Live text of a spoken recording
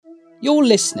You're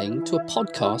listening to a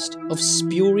podcast of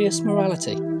spurious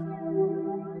morality.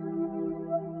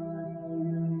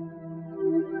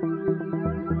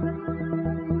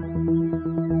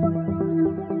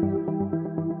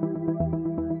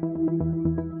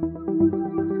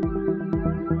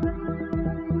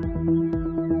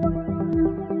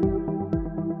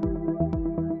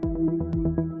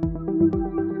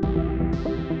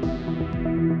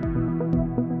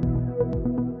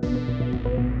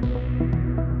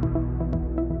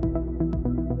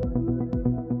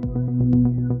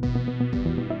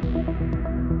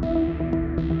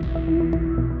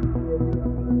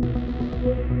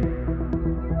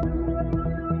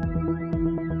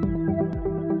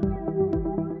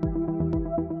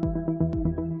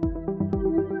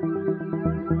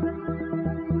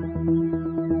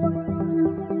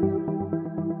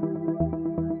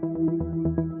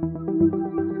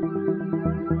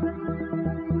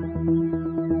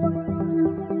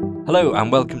 Hello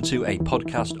and welcome to a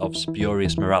podcast of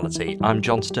spurious morality. I'm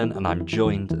Johnstone and I'm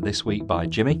joined this week by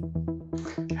Jimmy.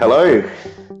 Hello.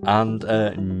 And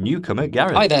newcomer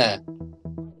Gareth. Hi there.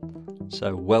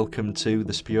 So welcome to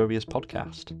the Spurious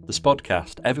Podcast. The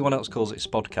Spodcast. Everyone else calls it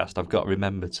Spodcast. I've got to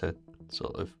remember to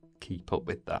sort of keep up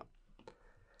with that.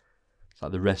 It's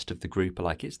like the rest of the group are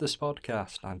like, it's the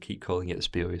Spodcast. I keep calling it the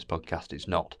Spurious Podcast. It's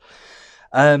not.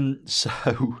 So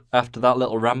after that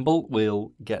little ramble,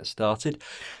 we'll get started.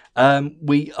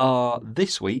 We are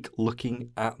this week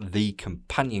looking at the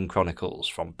Companion Chronicles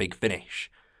from Big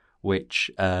Finish, which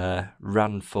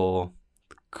ran for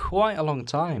quite a long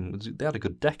time. They had a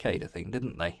good decade, I think,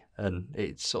 didn't they? And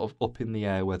it's sort of up in the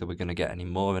air whether we're going to get any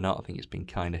more or not. I think it's been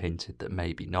kind of hinted that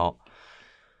maybe not.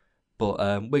 But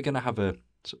we're going to have a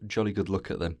sort of jolly good look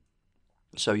at them.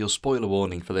 So your spoiler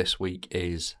warning for this week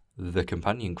is the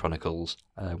Companion Chronicles.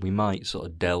 We might sort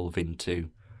of delve into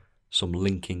some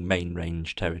linking main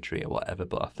range territory or whatever,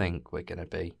 but I think we're going to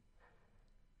be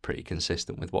pretty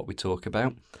consistent with what we talk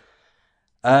about.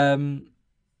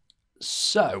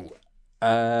 So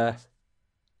I'm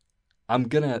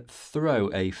going to throw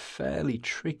a fairly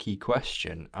tricky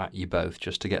question at you both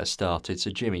just to get us started.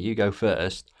 So Jimmy, you go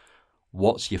first.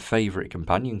 What's your favourite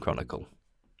Companion Chronicle?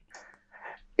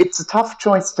 It's a tough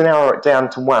choice to narrow it down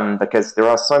to one because there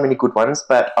are so many good ones,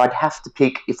 but I'd have to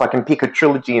pick, if I can pick a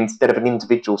trilogy instead of an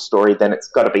individual story, then it's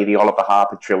got to be the Oliver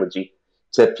Harper trilogy.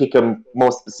 To pick them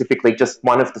more specifically, just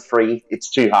one of the three,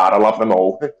 it's too hard. I love them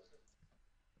all.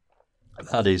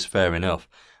 That is fair enough.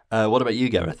 What about you,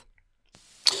 Gareth?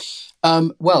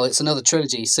 Well, it's another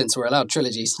trilogy since we're allowed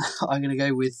trilogies. I'm going to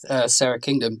go with Sarah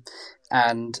Kingdom.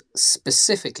 And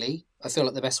specifically, I feel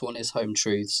like the best one is Home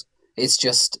Truths. It's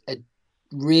just a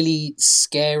really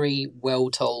scary,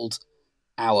 well-told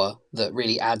hour that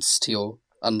really adds to your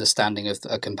understanding of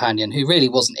a companion who really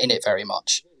wasn't in it very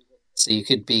much. So you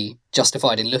could be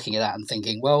justified in looking at that and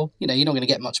thinking, well, you know, you're not going to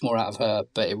get much more out of her,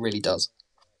 but it really does.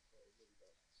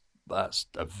 That's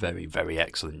a very, very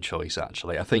excellent choice,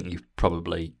 actually. I think you've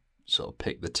probably sort of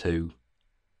picked the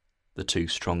two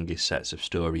strongest sets of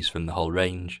stories from the whole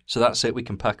range. So that's it. We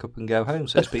can pack up and go home.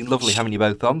 So it's been lovely having you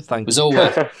both on. Thank you. It was all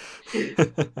worth.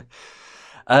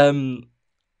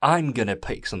 I'm going to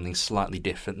pick something slightly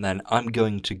different then. I'm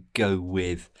going to go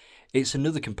with... It's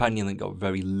another companion that got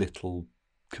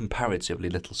comparatively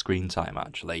little screen time,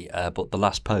 actually. But The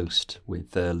Last Post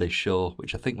with Liz Shaw,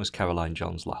 which I think was Caroline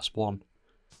John's last one,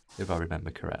 if I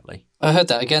remember correctly. I heard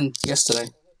that again yesterday.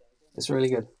 It's really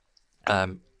good.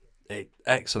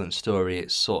 Excellent story.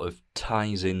 It sort of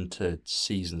ties into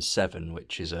season 7,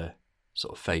 which is a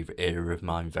sort of favourite era of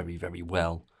mine, very, very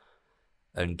well.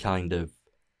 And kind of,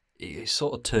 it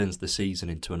sort of turns the season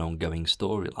into an ongoing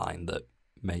storyline that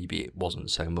maybe it wasn't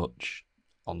so much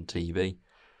on TV.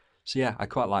 So yeah, I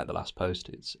quite like The Last Post.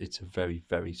 It's a very,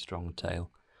 very strong tale.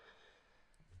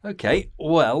 Okay,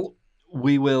 well,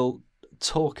 we will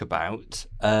talk about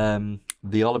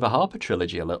the Oliver Harper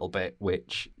trilogy a little bit,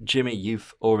 which, Jimmy,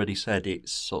 you've already said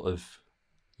it's sort of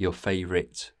your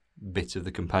favourite bit of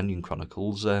the Companion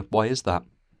Chronicles. Why is that?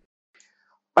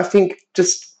 I think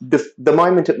just the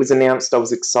moment it was announced, I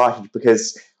was excited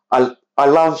because I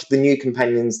love the new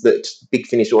companions that Big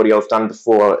Finish Audio have done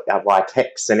before, like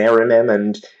Hex and RMM,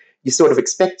 and you sort of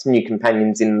expect new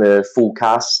companions in the full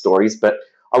cast stories, but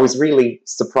I was really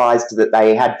surprised that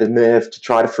they had the nerve to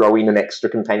try to throw in an extra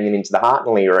companion into the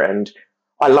Hartnell era, and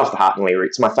I love the Hartnell era.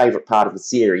 It's my favourite part of the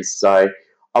series, so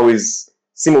I was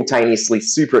simultaneously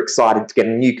super excited to get a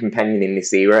new companion in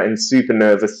this era and super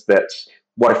nervous that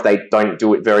what if they don't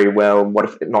do it very well? What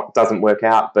if it doesn't work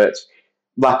out? But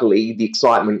luckily, the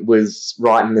excitement was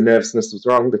right and the nervousness was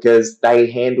wrong because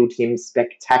they handled him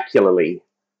spectacularly.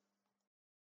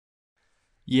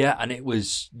 Yeah, and it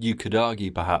was, you could argue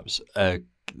perhaps, a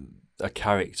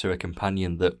character, a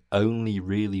companion that only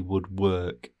really would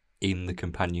work in the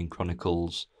Companion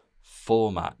Chronicles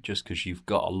format, just because you've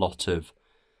got a lot of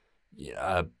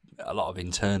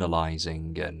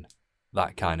internalizing and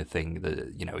that kind of thing.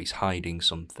 That, you know, he's hiding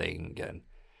something, and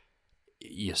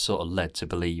you're sort of led to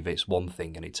believe it's one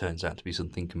thing, and it turns out to be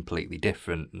something completely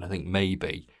different. And I think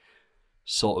maybe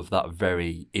sort of that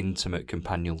very intimate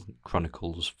Companion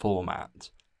Chronicles format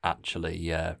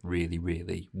actually really,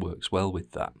 really works well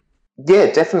with that.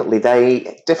 Yeah, definitely.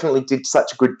 They definitely did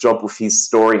such a good job with his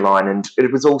storyline, and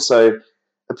it was also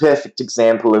a perfect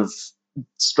example of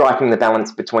striking the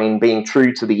balance between being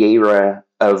true to the era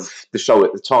of the show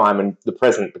at the time and the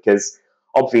present, because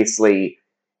obviously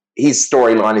his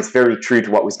storyline is very true to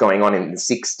what was going on in the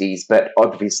 60s, but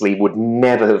obviously would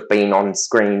never have been on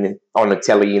screen on a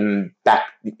telly back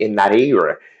in that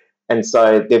era. And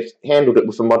so they've handled it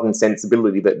with a modern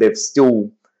sensibility, but they've still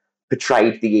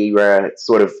portrayed the era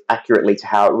sort of accurately to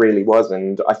how it really was.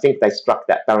 And I think they struck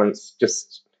that balance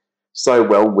just so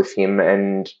well with him,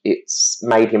 and it's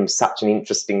made him such an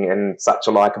interesting and such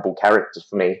a likeable character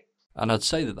for me. And I'd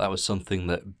say that was something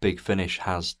that Big Finish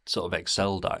has sort of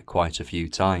excelled at quite a few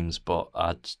times, but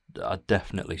I'd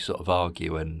definitely sort of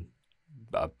argue, and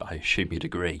I assume you'd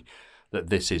agree, that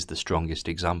this is the strongest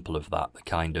example of that, the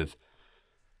kind of,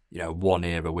 you know, one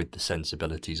era with the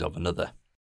sensibilities of another.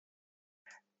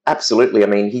 Absolutely. I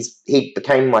mean, he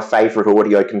became my favourite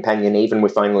audio companion, even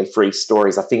with only 3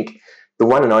 stories. I think the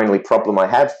one and only problem I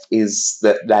have is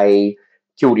that they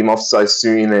killed him off so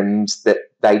soon, and that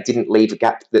they didn't leave a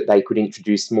gap that they could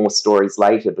introduce more stories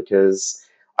later, because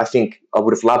I think I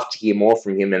would have loved to hear more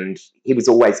from him. And he was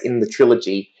always in the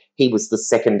trilogy. He was the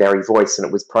secondary voice, and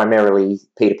it was primarily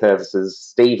Peter Purvis's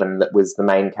Stephen that was the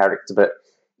main character. But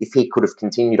if he could have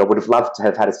continued, I would have loved to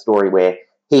have had a story where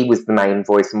he was the main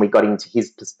voice and we got into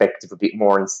his perspective a bit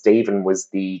more, and Stephen was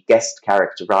the guest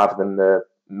character rather than the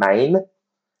main.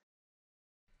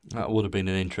 That would have been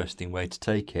an interesting way to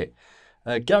take it.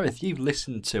 Gareth, you've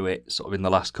listened to it sort of in the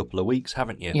last couple of weeks,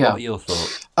 haven't you? Yeah. What are your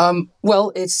thoughts?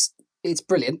 Well, it's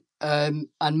brilliant. And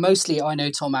mostly I know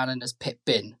Tom Allen as Pip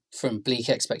Bin from Bleak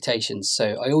Expectations,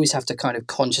 so I always have to kind of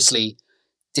consciously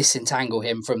disentangle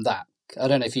him from that. I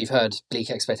don't know if you've heard Bleak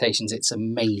Expectations. It's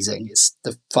amazing. It's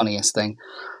the funniest thing.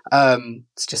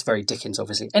 It's just very Dickens,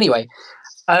 obviously. Anyway,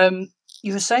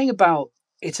 you were saying about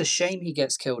it's a shame he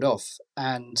gets killed off,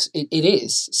 and it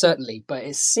is, certainly, but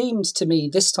it seemed to me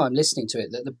this time listening to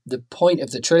it that the point of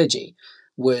the trilogy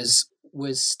was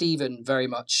Stephen very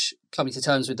much coming to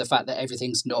terms with the fact that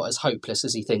everything's not as hopeless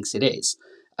as he thinks it is.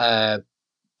 By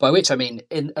which I mean,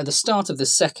 at the start of the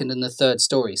second and the third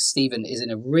stories, Stephen is in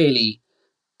a really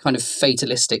kind of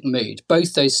fatalistic mood.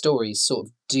 Both those stories sort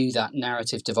of do that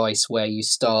narrative device where you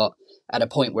start at a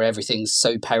point where everything's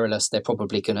so perilous they're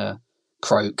probably going to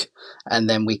croak, and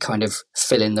then we kind of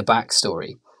fill in the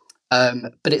backstory.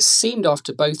 But it seemed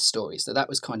after both stories that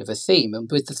was kind of a theme. And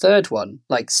with the third one,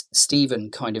 like Stephen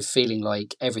kind of feeling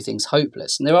like everything's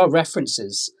hopeless. And there are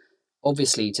references,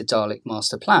 obviously, to Dalek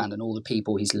Master Plan and all the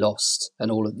people he's lost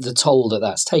and all of the toll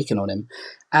that's taken on him.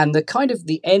 And the kind of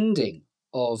the ending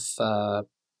of...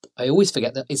 I always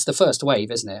forget that it's the first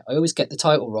wave, isn't it? I always get the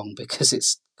title wrong because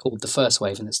it's called The First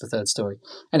Wave and it's the third story.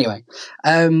 Anyway,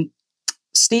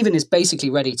 Stephen is basically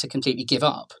ready to completely give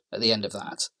up at the end of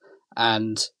that.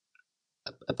 And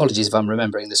apologies if I'm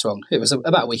remembering this wrong. It was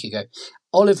about a week ago.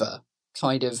 Oliver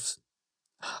kind of,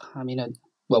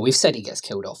 well, we've said he gets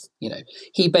killed off.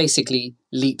 He basically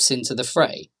leaps into the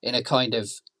fray in a kind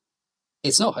of,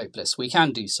 it's not hopeless, we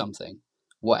can do something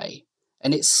way.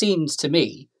 And it seemed to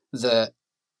me that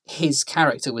his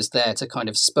character was there to kind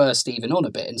of spur Stephen on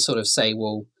a bit and sort of say,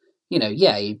 well,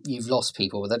 you've lost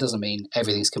people, but that doesn't mean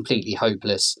everything's completely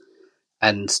hopeless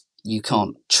and you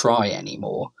can't try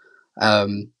anymore.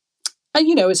 And,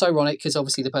 it's ironic because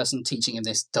obviously the person teaching him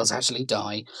this does actually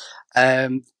die.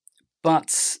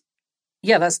 But,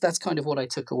 yeah, that's kind of what I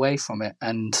took away from it.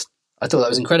 And I thought that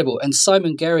was incredible. And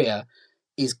Simon Guerrier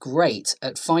is great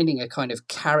at finding a kind of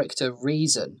character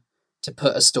reason to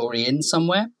put a story in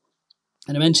somewhere.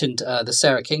 And I mentioned the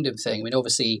Sarah Kingdom thing. I mean,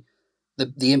 obviously,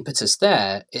 the impetus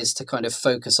there is to kind of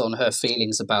focus on her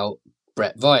feelings about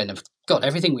Brett Vine. And God,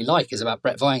 everything we like is about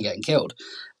Brett Vine getting killed.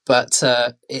 But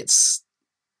it's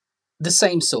the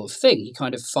same sort of thing. He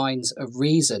kind of finds a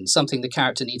reason, something the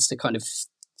character needs to kind of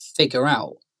figure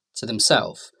out to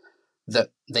themselves that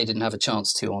they didn't have a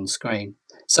chance to on screen.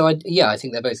 So, I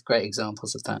think they're both great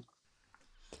examples of that.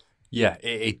 Yeah,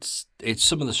 it's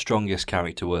some of the strongest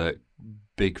character work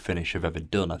Big Finish have ever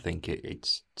done. I think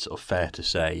it's sort of fair to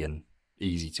say and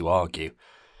easy to argue.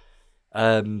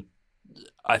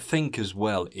 I think as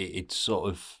well, it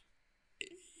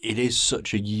is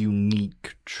such a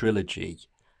unique trilogy.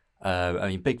 I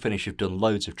mean, Big Finish have done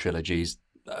loads of trilogies.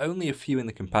 Only a few in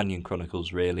the Companion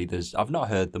Chronicles, really. I've not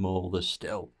heard them all. There's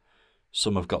still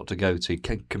some I've got to go to.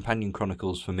 Companion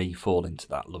Chronicles, for me, fall into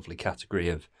that lovely category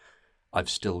of I've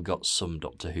still got some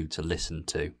Doctor Who to listen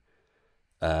to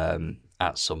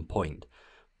at some point.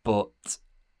 But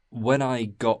when I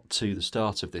got to the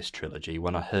start of this trilogy,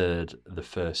 when I heard the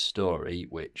first story,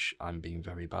 which I'm being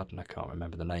very bad and I can't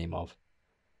remember the name of,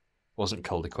 wasn't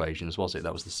Cold Equations, was it?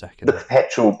 That was the second. The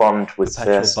Perpetual Bond was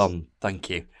Perpetual first. Bond, thank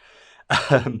you.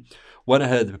 When I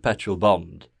heard the Perpetual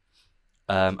Bond,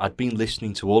 I'd been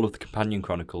listening to all of the Companion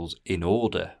Chronicles in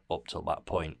order up till that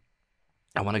point.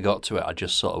 And when I got to it, I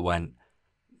just sort of went,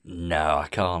 no, I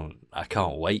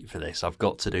can't wait for this. I've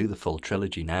got to do the full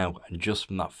trilogy now. And just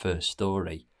from that first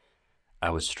story, I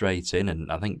was straight in.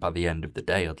 And I think by the end of the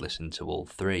day, I'd listened to all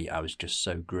three. I was just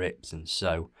so gripped and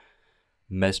so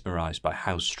mesmerised by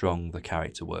how strong the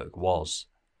character work was,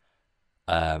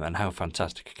 and how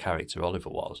fantastic a character Oliver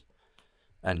was.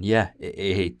 And yeah,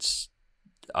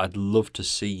 I'd love to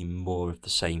see more of the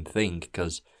same thing,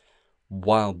 because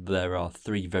while there are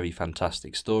three very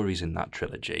fantastic stories in that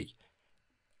trilogy,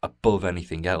 above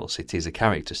anything else, it is a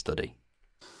character study.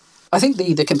 I think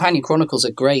the Companion Chronicles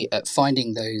are great at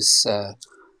finding those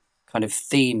kind of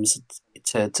themes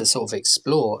to sort of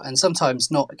explore, and sometimes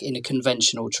not in a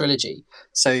conventional trilogy.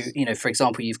 So, for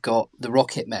example, you've got the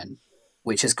Rocket Men,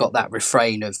 which has got that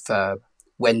refrain of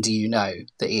when do you know,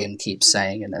 that Ian keeps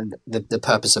saying, and the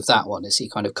purpose of that one is he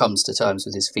kind of comes to terms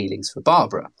with his feelings for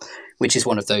Barbara, which is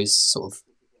one of those sort of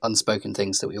unspoken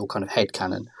things that we all kind of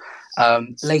headcanon.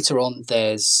 Later on,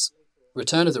 there's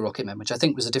Return of the Rocket Men, which I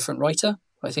think was a different writer.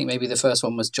 I think maybe the first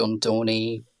one was John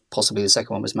Dorney, possibly the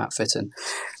second one was Matt Fitton.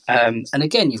 And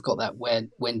again, you've got that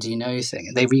when do you know thing.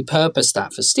 And they repurposed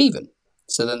that for Stephen.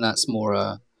 So then that's more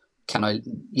a,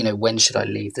 when should I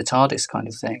leave the TARDIS kind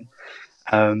of thing.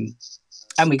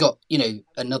 And we got,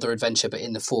 another adventure, but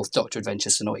in the fourth Doctor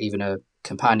adventure, so not even a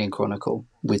Companion Chronicle,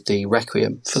 with the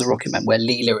Requiem for the Rocket Man, where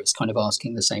Leela is kind of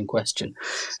asking the same question.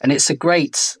 And it's a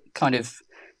great kind of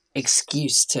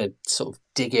excuse to sort of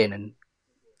dig in and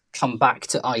come back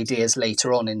to ideas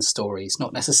later on in stories,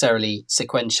 not necessarily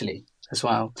sequentially as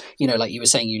well. Like you were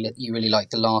saying, you really like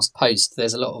The Last Post.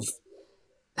 There's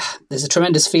a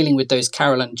tremendous feeling with those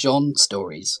Carol and John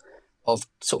stories of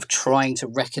sort of trying to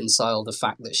reconcile the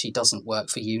fact that she doesn't work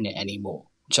for UNIT anymore,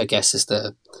 which I guess is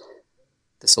the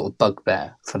sort of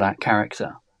bugbear for that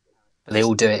character. But they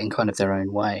all do it in kind of their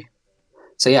own way.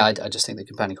 So yeah, I just think the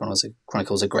Companion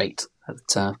Chronicles are great at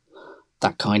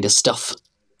that kind of stuff.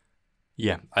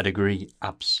 Yeah, I'd agree,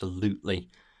 absolutely.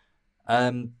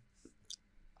 I'm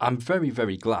very,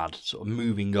 very glad, sort of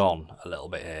moving on a little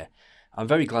bit here, I'm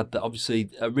very glad that obviously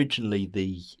originally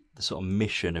the sort of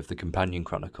mission of the Companion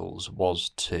Chronicles was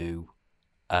to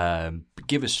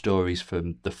give us stories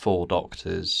from the four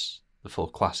Doctors, the four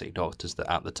classic Doctors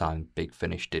that at the time Big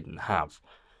Finish didn't have.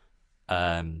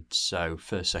 So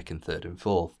first, second, third and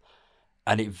fourth.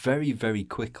 And it very, very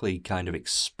quickly kind of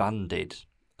expanded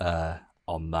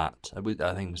on that. I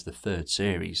think it was the third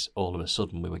series. All of a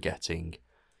sudden we were getting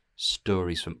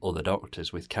stories from other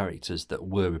Doctors with characters that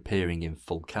were appearing in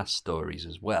full cast stories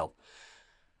as well.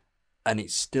 And it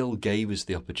still gave us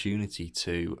the opportunity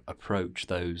to approach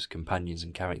those companions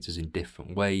and characters in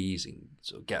different ways and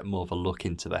sort of get more of a look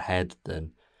into the head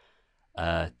than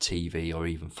TV or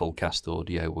even full cast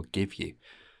audio would give you.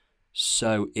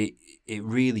 So it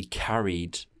really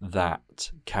carried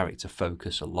that character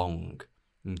focus along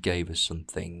and gave us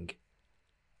something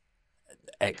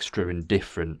extra and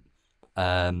different.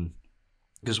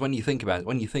 Because when you think about it,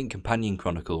 when you think Companion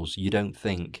Chronicles, you don't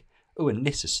think, oh, a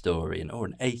Nissa story or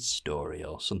an Ace story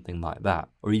or something like that,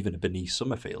 or even a Bernice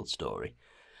Summerfield story.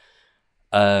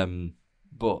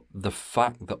 But the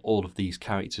fact that all of these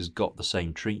characters got the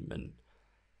same treatment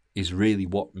is really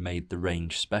what made the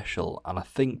range special, and I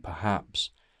think perhaps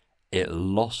it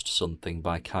lost something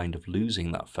by kind of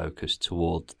losing that focus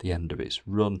toward the end of its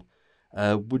run.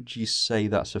 Would you say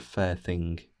that's a fair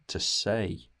thing to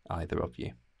say, either of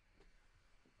you?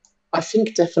 I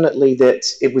think definitely that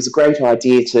it was a great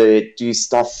idea to do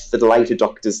stuff for the later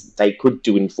Doctors that they could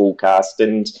do in full cast,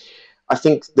 and I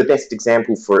think the best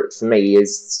example for it for me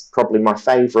is probably my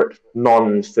favourite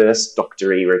non-First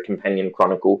Doctor era Companion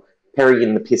Chronicle, Perry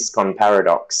in the Piscon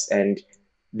Paradox, and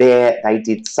there they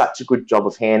did such a good job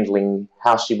of handling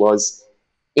how she was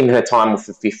in her time with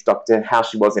the Fifth Doctor, how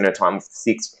she was in her time with the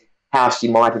Sixth, how she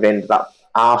might have ended up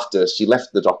after she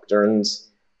left the Doctor, and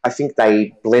I think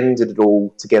they blended it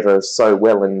all together so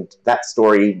well, and that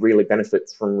story really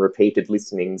benefits from repeated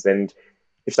listenings. And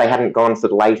if they hadn't gone for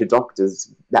the later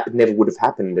Doctors, that never would have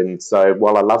happened. And so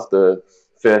while I love the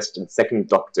first and second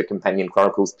Doctor Companion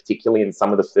Chronicles particularly, and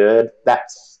some of the third,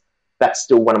 that's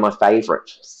still one of my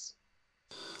favourites.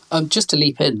 Just to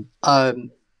leap in,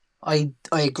 I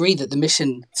agree that the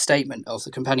mission statement of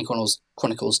the Companion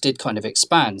Chronicles did kind of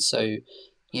expand. So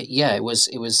yeah, it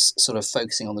was sort of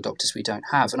focusing on the Doctors we don't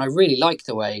have, and I really like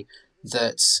the way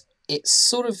that it's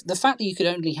sort of the fact that you could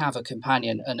only have a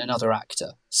companion and another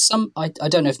actor. I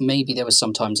don't know if maybe there was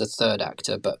sometimes a third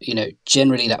actor, but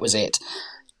generally that was it.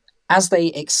 As they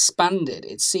expanded,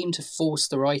 it seemed to force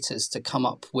the writers to come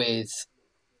up with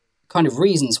kind of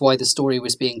reasons why the story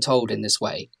was being told in this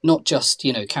way. Not just,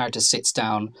 character sits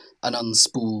down and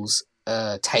unspools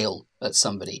a tale at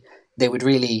somebody. They would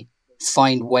really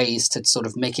find ways to sort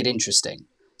of make it interesting.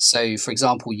 So, for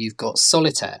example, you've got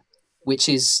Solitaire, which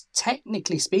is,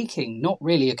 technically speaking, not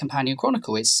really a companion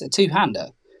chronicle. It's a two-hander.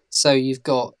 So you've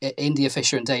got India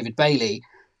Fisher and David Bailey,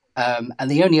 and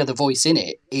the only other voice in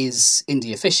it is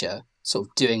India Fisher, sort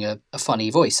of doing a funny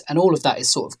voice. And all of that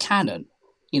is sort of canon.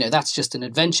 That's just an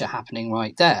adventure happening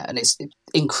right there. And it's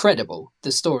incredible.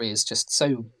 The story is just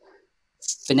so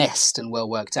finessed and well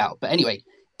worked out. But anyway,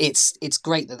 it's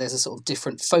great that there's a sort of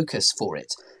different focus for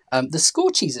it. The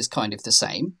Scorchies is kind of the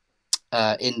same,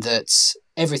 in that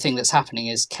everything that's happening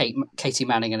is Katie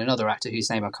Manning and another actor whose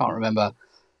name I can't remember.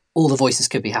 All the voices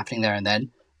could be happening there and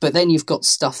then. But then you've got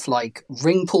stuff like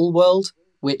Ringpool World,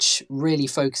 which really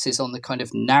focuses on the kind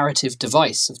of narrative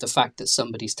device of the fact that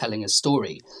somebody's telling a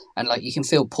story. And you can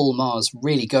feel Paul Mars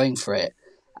really going for it.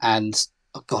 And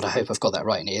oh God, I hope I've got that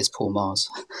right. And it is Paul Mars.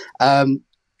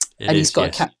 He's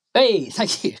got yes. Hey,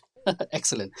 thank you.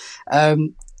 Excellent.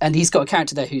 And he's got a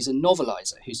character there who's a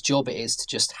novelizer, whose job it is to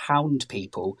just hound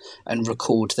people and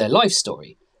record their life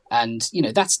story. And,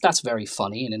 that's very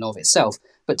funny in and of itself.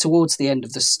 But towards the end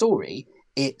of the story,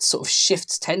 it sort of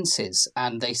shifts tenses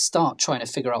and they start trying to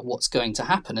figure out what's going to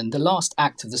happen. And the last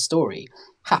act of the story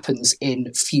happens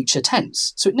in future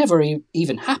tense. So it never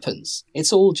even happens.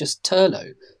 It's all just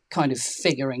Turlough kind of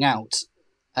figuring out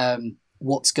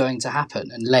what's going to happen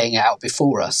and laying it out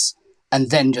before us, and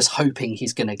then just hoping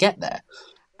he's going to get there,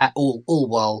 all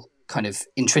while kind of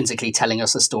intrinsically telling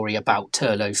us a story about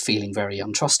Turlough feeling very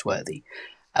untrustworthy.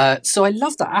 So I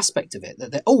love that aspect of it.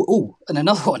 And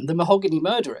another one, the Mahogany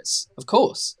Murderers, of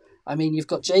course. I mean, you've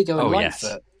got Jago and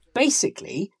Lightfoot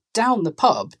basically down the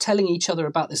pub telling each other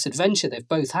about this adventure they've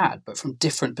both had, but from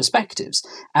different perspectives.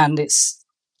 And it's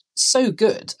so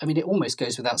good. I mean, it almost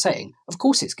goes without saying. Of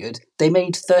course it's good. They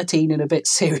made 13 and a bit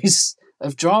series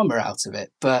of drama out of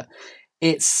it, but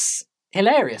it's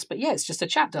hilarious. But yeah, it's just a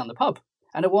chat down the pub.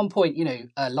 And at one point,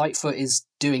 Lightfoot is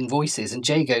doing voices and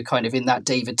Jago kind of in that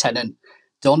David Tennant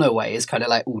Donna way is kind of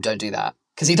like, oh, don't do that,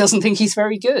 because he doesn't think he's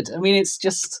very good. I mean, it's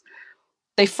just,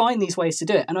 they find these ways to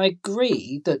do it. And I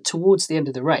agree that towards the end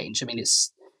of the range, I mean,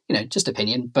 it's, just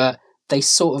opinion, but they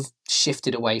sort of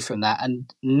shifted away from that.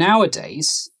 And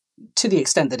nowadays, to the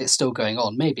extent that it's still going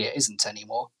on, maybe it isn't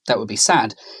anymore. That would be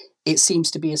sad. It seems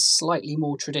to be a slightly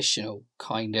more traditional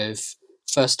kind of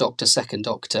first Doctor, second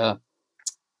Doctor,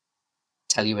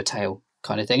 tell you a tale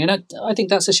kind of thing. And I think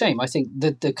that's a shame. I think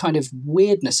the kind of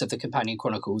weirdness of the Companion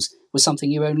Chronicles was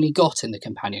something you only got in the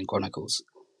Companion Chronicles.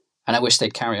 And I wish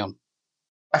they'd carry on.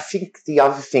 I think the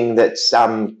other thing that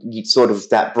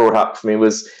that brought up for me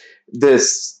was the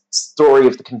story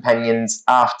of the companions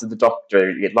after the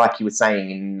Doctor, like you were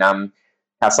saying, in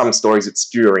how some stories it's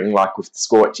during, like with the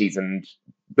Scorchies and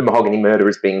the Mahogany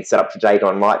Murderers being set up for Jago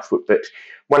and Lightfoot. But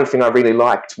one thing I really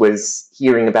liked was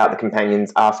hearing about the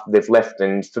companions after they've left.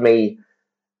 And for me,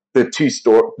 the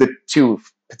two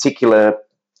particular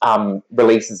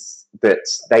releases that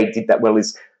they did that well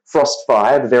is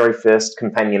Frostfire, the very first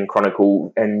Companion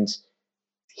Chronicle, and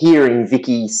hearing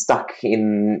Vicky stuck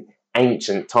in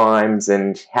ancient times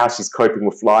and how she's coping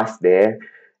with life there.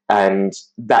 And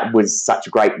that was such a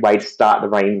great way to start the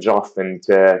range off and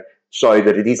to show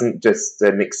that it isn't just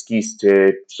an excuse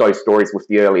to show stories with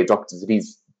the earlier Doctors. It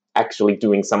is actually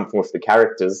doing something with the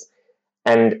characters.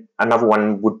 And another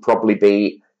one would probably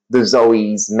be the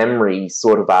Zoe's memory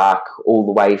sort of arc all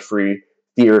the way through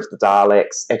Fear of the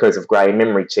Daleks, Echoes of Grey,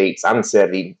 Memory Cheats,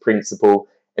 Uncertainty Principle,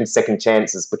 and Second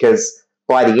Chances, because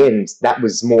by the end, that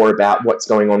was more about what's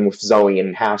going on with Zoe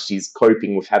and how she's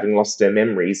coping with having lost her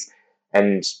memories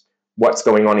and what's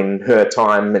going on in her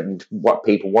time and what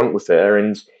people want with her.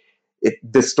 And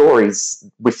the stories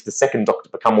with the second Doctor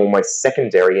become almost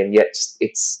secondary, and yet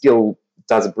it still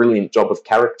does a brilliant job of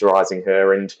characterising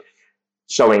her and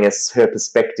showing us her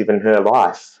perspective and her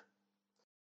life.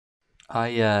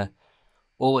 I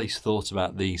always thought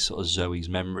about these sort of Zoe's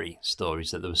memory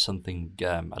stories, that there was something,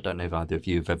 I don't know if either of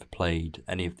you have ever played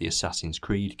any of the Assassin's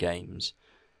Creed games,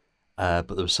 but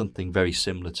there was something very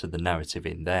similar to the narrative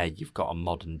in there. You've got a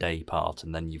modern day part,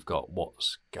 and then you've got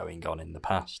what's going on in the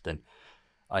past. And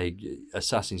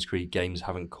Assassin's Creed games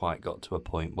haven't quite got to a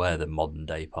point where the modern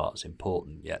day part's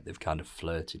important yet. They've kind of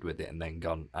flirted with it and then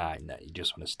gone, no, you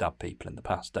just want to stab people in the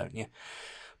past, don't you?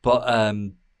 But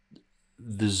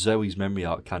the Zoe's memory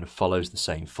arc kind of follows the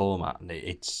same format, and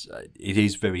it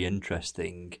is very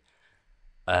interesting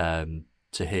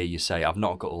to hear you say, I've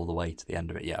not got all the way to the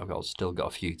end of it yet, I've still got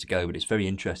a few to go, but it's very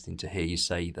interesting to hear you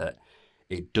say that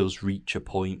it does reach a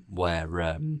point where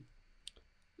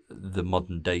the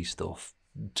modern day stuff,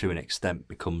 to an extent,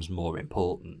 becomes more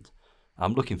important.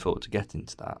 I'm looking forward to getting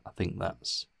to that. I think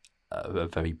that's a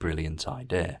very brilliant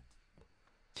idea.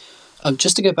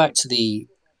 Just to go back to the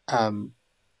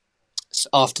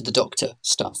after the Doctor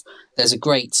stuff, there's a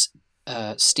great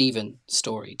Stephen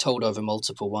story told over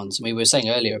multiple ones. I mean, we were saying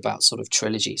earlier about sort of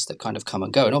trilogies that kind of come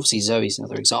and go, and obviously Zoe's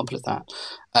another example of that.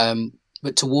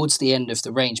 But towards the end of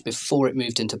the range, before it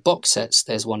moved into box sets,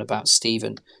 there's one about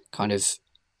Stephen kind of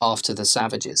after the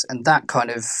Savages, and that kind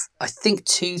of, I think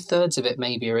 2/3 of it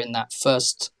maybe are in that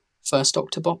first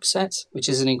Doctor box set, which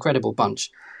is an incredible bunch.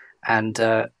 And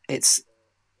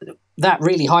that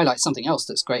really highlights something else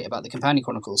that's great about the Companion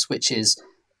Chronicles, which is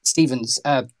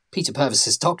Peter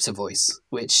Purvis's Doctor voice,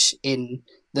 which in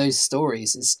those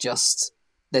stories is just,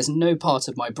 there's no part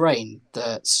of my brain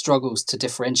that struggles to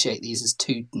differentiate these as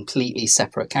two completely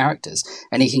separate characters.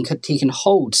 And he can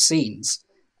hold scenes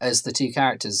as the two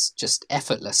characters just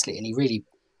effortlessly, and he really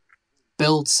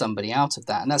builds somebody out of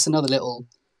that. And that's another little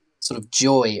sort of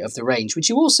joy of the range, which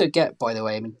you also get, by the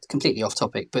way, I mean, completely off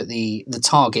topic, but the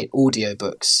Target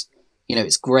audiobooks,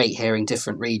 it's great hearing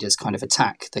different readers kind of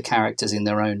attack the characters in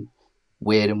their own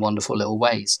weird and wonderful little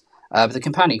ways. But the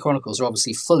Companion Chronicles are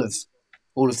obviously full of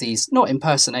all of these, not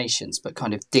impersonations, but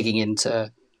kind of digging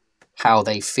into how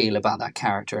they feel about that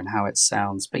character and how it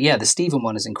sounds. But yeah, the Stephen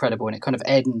one is incredible, and it kind of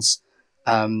ends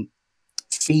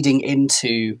feeding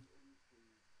into,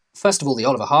 first of all, the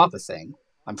Oliver Harper thing,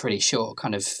 I'm pretty sure,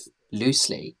 kind of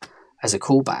loosely as a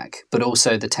callback, but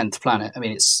also the 10th Planet. I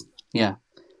mean, it's,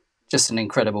 just an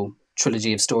incredible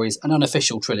trilogy of stories, an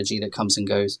unofficial trilogy that comes and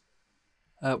goes.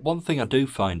 One thing I do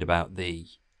find about the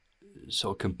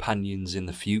sort of Companions in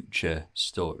the Future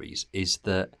stories is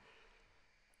that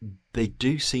they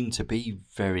do seem to be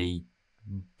very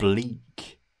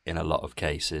bleak in a lot of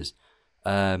cases.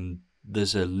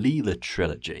 There's a Leela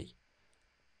trilogy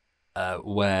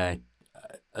where,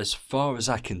 as far as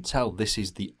I can tell, this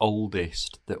is the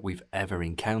oldest that we've ever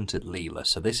encountered Leela.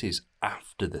 So this is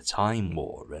after the Time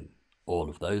War and all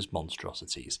of those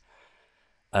monstrosities.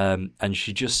 And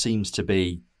she just seems to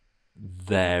be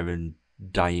there and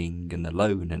dying and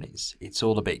alone, and it's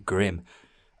all a bit grim.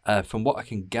 From what I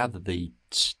can gather, the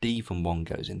Stephen one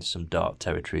goes into some dark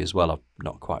territory as well. I've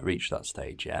not quite reached that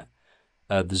stage yet.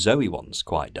 The Zoe one's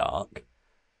quite dark.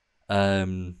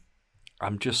 I'm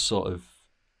just sort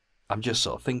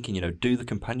of thinking, do the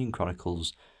Companion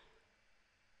Chronicles,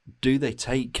 do they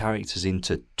take characters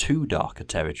into too dark a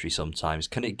territory sometimes?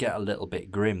 Can it get a little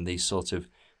bit grim, these sort of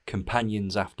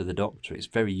companions after the Doctor? It's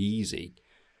very easy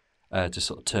to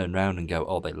sort of turn around and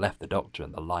go, they left the Doctor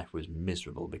and their life was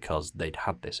miserable because they'd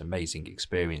had this amazing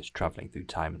experience travelling through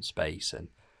time and space, and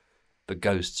the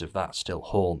ghosts of that still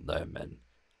haunt them, and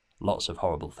lots of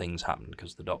horrible things happen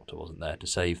because the Doctor wasn't there to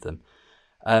save them.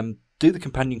 Do the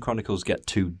Companion Chronicles get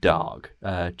too dark?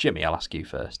 Jimmy, I'll ask you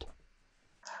first.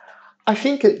 I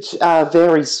think it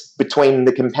varies between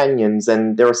the companions,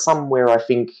 and there are some where I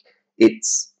think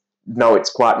it's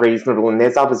quite reasonable, and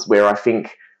there's others where I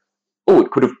think, it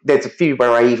could have. There's a few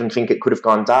where I even think it could have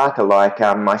gone darker. Like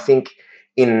I think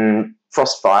in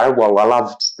Frostfire, while I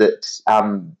loved that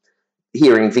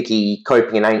hearing Vicky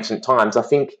coping in ancient times, I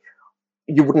think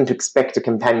you wouldn't expect a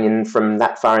companion from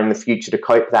that far in the future to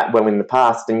cope that well in the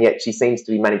past, and yet she seems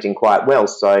to be managing quite well.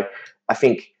 So I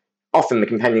think often the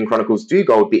Companion Chronicles do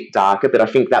go a bit darker, but I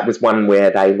think that was one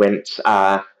where they went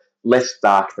less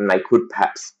dark than they could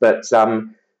perhaps. But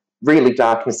really,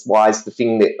 darkness-wise, the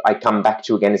thing that I come back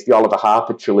to again is the Oliver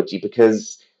Harper trilogy,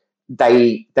 because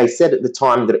they said at the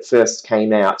time that it first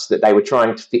came out that they were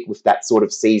trying to fit with that sort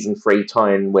of season-free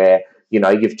tone where,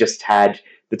 you've just had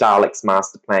the Daleks'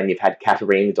 master plan, you've had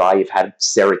Katarina die, you've had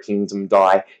Sarah Kingdom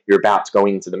die, you're about to go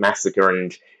into the massacre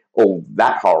and all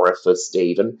that horror for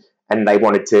Stephen, and they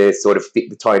wanted to sort of fit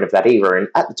the tone of that era. And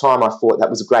at the time I thought that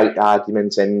was a great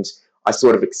argument, and I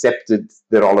sort of accepted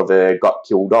that Oliver got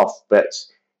killed off. But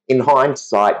in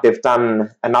hindsight, they've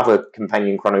done another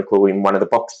Companion Chronicle in one of the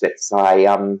box sets.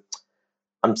 I'm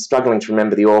struggling to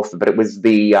remember the author, but it was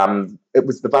the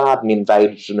Varden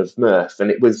invasion of Mirth, and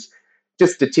it was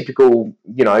just a typical,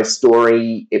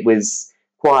 story. It was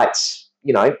quite,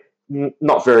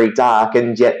 not very dark,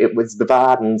 and yet it was the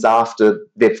Vardens after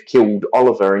they've killed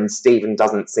Oliver, and Stephen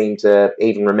doesn't seem to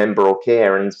even remember or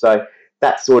care, and so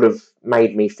that sort of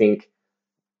made me think,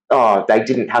 oh, they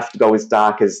didn't have to go as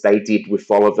dark as they did with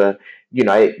Oliver.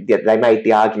 They made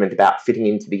the argument about fitting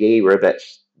into the era, but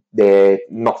they're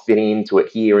not fitting into it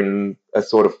here in a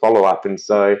sort of follow-up. And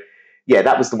so, yeah,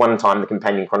 that was the one time the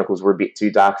Companion Chronicles were a bit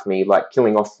too dark for me, like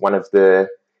killing off one of the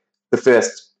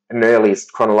first and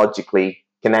earliest canonically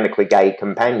gay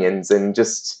companions, and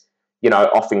just,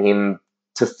 offering him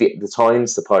to fit the tone,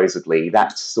 supposedly.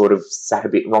 That sort of sat a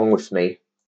bit wrong with me.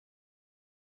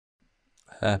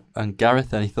 And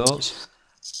Gareth, any thoughts?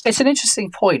 It's an interesting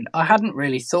point. I hadn't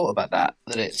really thought about that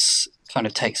it's kind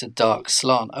of takes a dark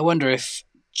slant. I wonder if,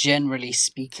 generally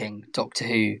speaking, Doctor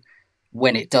Who,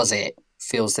 when it does it,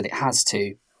 feels that it has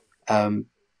to.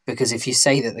 Because if you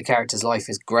say that the character's life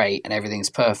is great and everything's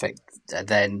perfect,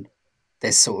 then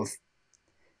there's sort of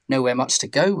nowhere much to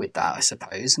go with that, I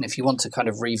suppose. And if you want to kind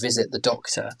of revisit the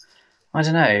Doctor, I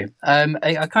don't know.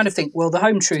 I kind of think, well, the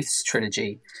Home Truths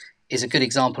trilogy is a good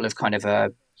example of kind of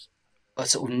a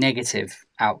sort of negative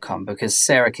outcome, because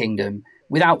Sarah Kingdom,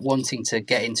 without wanting to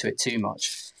get into it too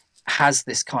much, has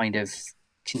this kind of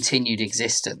continued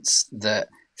existence that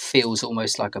feels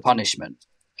almost like a punishment.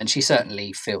 And she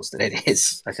certainly feels that it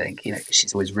is, I think, because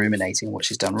she's always ruminating on what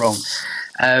she's done wrong.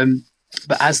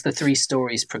 But as the three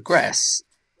stories progress,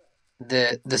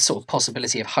 the sort of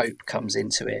possibility of hope comes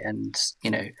into it, and,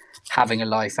 having a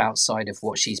life outside of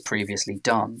what she's previously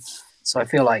done. So I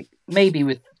feel like maybe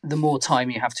with the more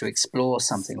time you have to explore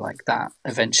something like that,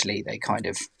 eventually they kind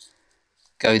of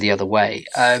go the other way.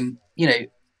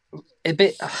 A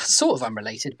bit sort of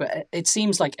unrelated, but it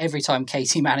seems like every time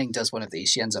Katie Manning does one of these,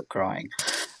 she ends up crying.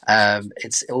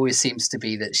 It always seems to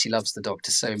be that she loves the Doctor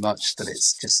so much that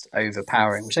it's just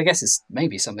overpowering, which I guess is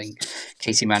maybe something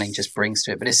Katie Manning just brings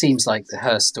to it. But it seems like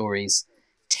her stories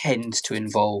tend to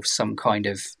involve some kind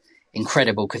of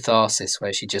incredible catharsis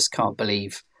where she just can't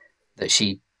believe that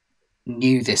she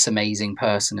knew this amazing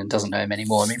person and doesn't know him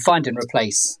anymore. I mean, Find and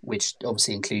Replace, which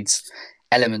obviously includes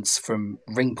elements from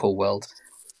Ringpool World,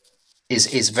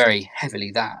 is very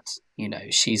heavily that.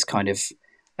 She's kind of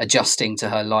adjusting to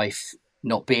her life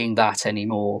not being that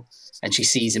anymore, and she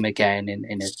sees him again in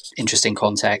an interesting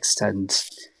context, and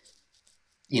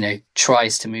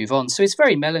tries to move on. So it's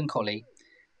very melancholy.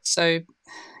 So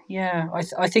yeah,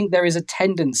 I think there is a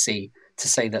tendency to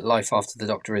say that life after the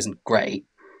Doctor isn't great,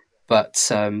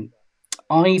 but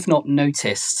I've not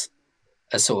noticed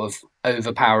a sort of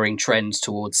overpowering trend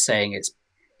towards saying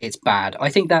it's bad. I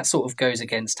think that sort of goes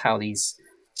against how these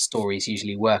stories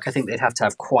usually work. I think they'd have to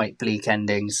have quite bleak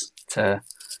endings to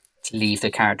leave the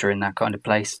character in that kind of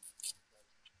place.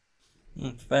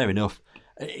 Fair enough.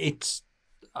 I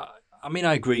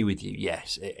agree with you.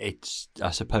 Yes, it's. I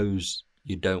suppose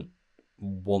you don't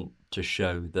want to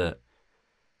show that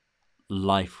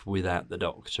life without the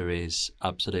Doctor is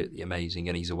absolutely amazing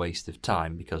and he's a waste of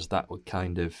time, because that would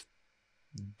kind of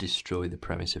destroy the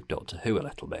premise of Doctor Who a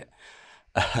little bit.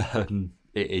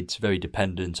 It's very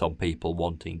dependent on people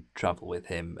wanting to travel with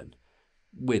him, and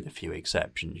with a few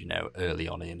exceptions, early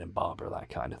on Ian and Barbara, that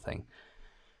kind of thing.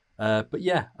 But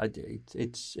yeah,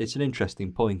 it's an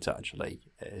interesting point, actually.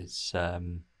 It's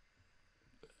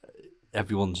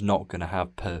everyone's not going to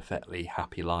have perfectly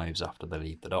happy lives after they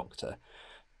leave the Doctor.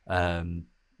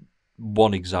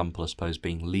 One example, I suppose,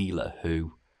 being Leela,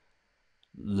 who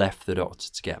left the Doctor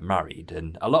to get married,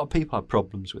 and a lot of people have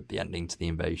problems with the ending to the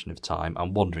Invasion of Time.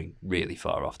 I'm wandering really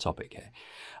far off topic here.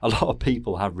 A lot of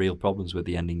people have real problems with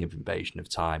the ending of Invasion of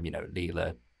Time.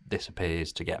 Leela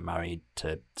disappears to get married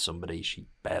to somebody she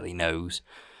barely knows.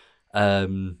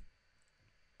 I've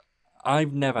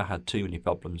never had too many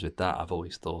problems with that. I've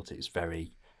always thought it's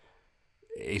very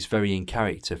in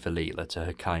character for Leela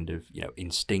to kind of,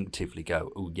 instinctively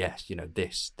go, oh yes,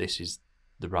 this is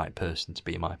the right person to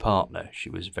be my partner.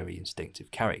 She was a very instinctive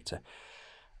character.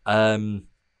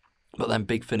 But then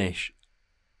Big Finish,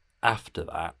 after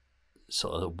that,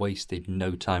 sort of wasted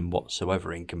no time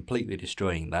whatsoever in completely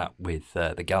destroying that with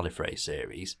the Gallifrey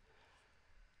series.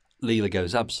 Leela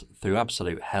goes through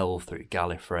absolute hell through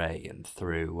Gallifrey and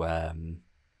through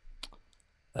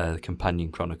the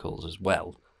Companion Chronicles as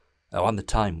well. Oh, and the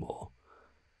Time War.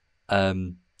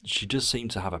 She does seem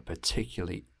to have a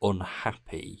particularly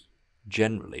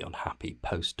generally unhappy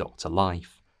post-Doctor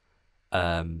life.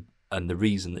 And the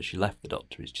reason that she left the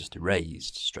Doctor is just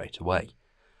erased straight away.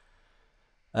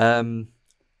 That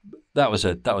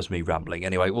was me rambling.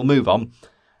 Anyway, we'll move on.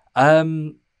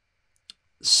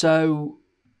 So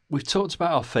we've talked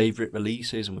about our favourite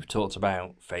releases, and we've talked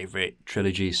about favourite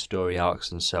trilogies, story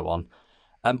arcs, and so on.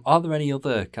 Are there any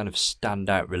other kind of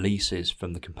standout releases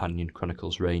from the Companion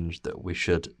Chronicles range that we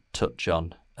should touch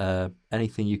on?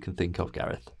 Anything you can think of,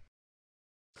 Gareth?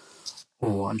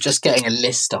 Oh, I'm just getting a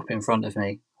list up in front of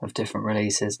me of different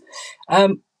releases.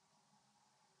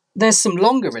 There's some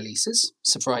longer releases,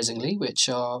 surprisingly, which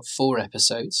are 4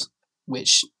 episodes,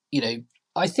 which,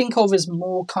 I think of as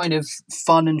more kind of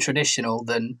fun and traditional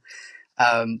than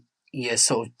you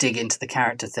sort of dig into the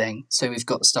character thing. So we've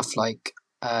got stuff like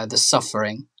The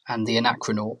Suffering and The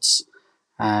Anachronauts,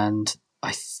 and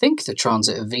I think The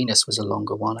Transit of Venus was a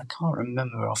longer one. I can't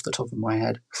remember off the top of my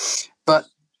head. But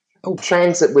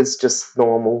Transit was just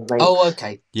normal. Mate. Oh,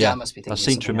 okay. Yeah, I must be thinking. I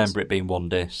seem to remember it being 1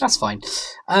 disc. That's fine.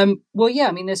 Well, yeah,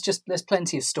 I mean, there's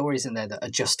plenty of stories in there that are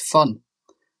just fun,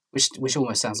 which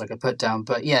almost sounds like a put down.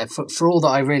 But yeah, for all that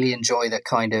I really enjoy that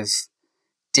kind of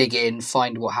dig in,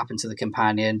 find what happened to the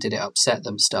companion, did it upset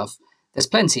them stuff. There's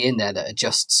plenty in there that are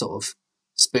just sort of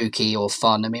spooky or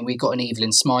fun. I mean, we got an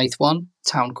Evelyn Smythe one,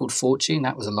 Town Called Fortune.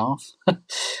 That was a laugh.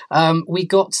 We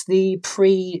got the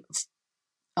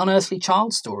Unearthly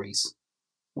Child stories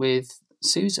with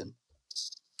Susan,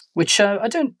 which I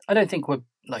don't think were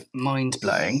like mind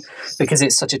blowing, because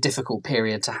it's such a difficult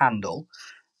period to handle,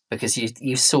 because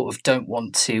you sort of don't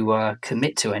want to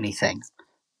commit to anything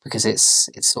because it's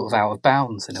sort of out of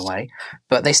bounds in a way,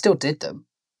 but they still did them.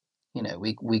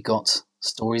 We got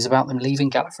stories about them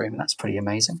leaving Gallifrey, and that's pretty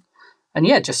amazing. And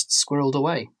yeah, just squirreled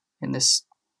away in this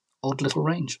odd little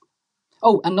range.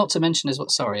 Oh, and not to mention as well,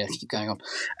 sorry, I keep going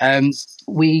on.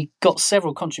 We got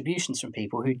several contributions from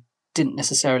people who didn't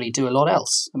necessarily do a lot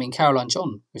else. I mean, Caroline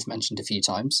John, we've mentioned a few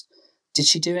times. Did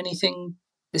she do anything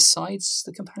besides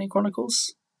the Companion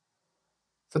Chronicles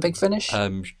for Big Finish?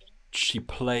 She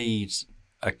played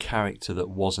a character that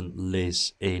wasn't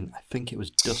Liz in, I think it was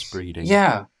Dust Breeding.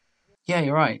 Yeah,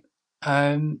 you're right.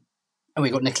 And we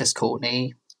got Nicholas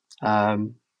Courtney. We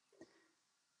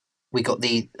got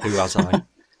who,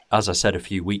 as I said a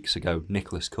few weeks ago,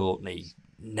 Nicholas Courtney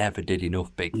never did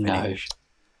enough Big Finish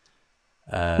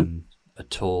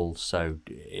at all. So,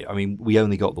 I mean, we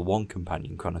only got the one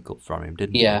Companion Chronicle from him,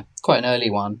 didn't we? Yeah, quite an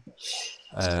early one.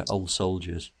 Old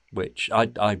Soldiers, which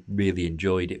I really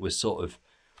enjoyed. It was sort of,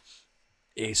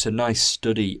 it's a nice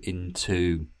study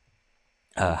into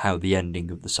how the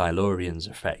ending of the Silurians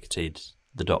affected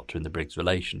the Doctor and the Briggs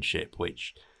relationship,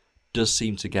 which does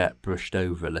seem to get brushed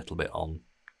over a little bit on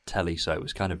telly, so it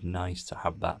was kind of nice to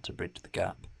have that to bridge the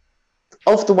gap.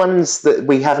 Of the ones that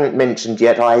we haven't mentioned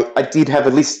yet, I did have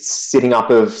a list sitting up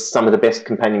of some of the best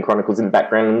Companion Chronicles in the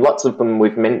background, and lots of them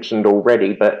we've mentioned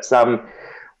already, but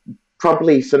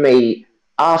probably for me,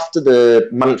 after the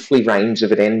monthly range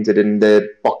of it ended and the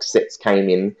box sets came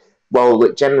in, while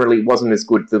it generally wasn't as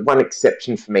good, the one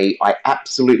exception for me, I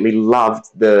absolutely loved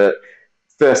the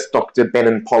First Doctor Ben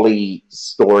and Polly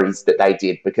stories that they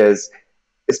did, because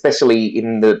especially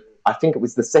in I think it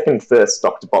was the second First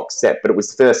Doctor box set, but it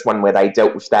was the first one where they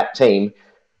dealt with that team.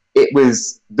 It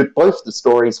was both the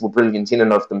stories were brilliant in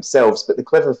and of themselves, but the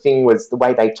clever thing was the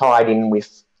way they tied in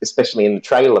with, especially in the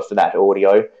trailer for that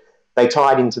audio, they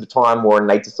tied into the Time War, and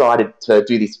they decided to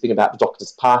do this thing about the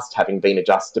Doctor's past having been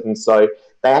adjusted, and so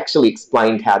they actually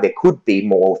explained how there could be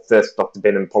more First Doctor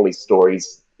Ben and Polly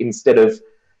stories, instead of,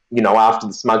 after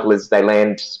the smugglers, they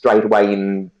land straight away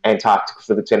in Antarctica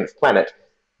for the 10th planet.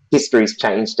 History's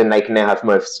changed and they can now have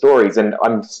more stories, and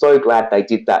I'm so glad they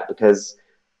did that, because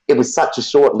it was such a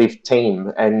short-lived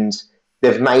team and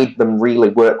they've made them really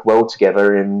work well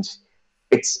together, and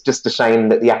it's just a shame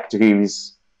that the actor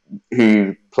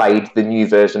who played the new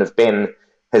version of Ben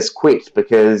has quit,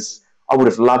 because I would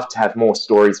have loved to have more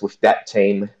stories with that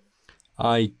team.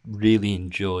 I really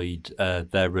enjoyed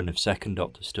their run of Second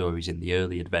Doctor stories in the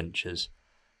early adventures.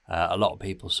 A lot of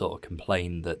people sort of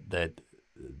complain that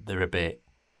they're a bit,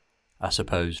 I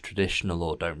suppose, traditional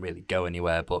or don't really go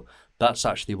anywhere, but that's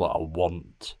actually what I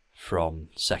want from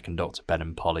Second Doctor Ben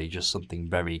and Polly, just something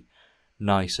very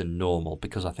nice and normal,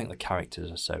 because I think the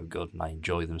characters are so good and I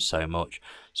enjoy them so much.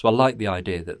 So I like the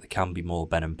idea that there can be more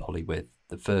Ben and Polly with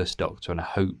the First Doctor, and I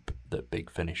hope that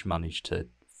Big Finish managed to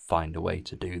find a way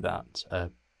to do that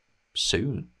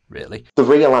soon, really. The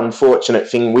real unfortunate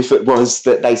thing with it was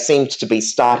that they seemed to be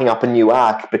starting up a new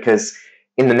arc, because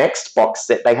in the next box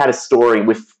set they had a story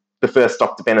with the First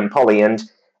Doctor Ben and Polly, and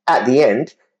at the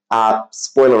end,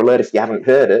 spoiler alert if you haven't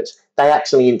heard it, they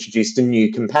actually introduced a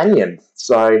new companion.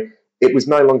 So it was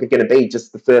no longer going to be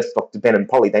just the First Doctor Ben and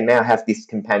Polly. They now have this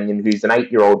companion who's an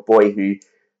 8-year-old boy who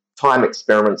time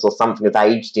experiments or something have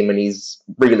aged him and he's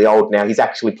really old now. He's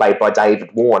actually played by David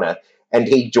Warner, and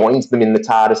he joins them in the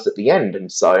TARDIS at the end.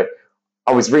 And so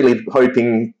I was really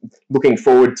looking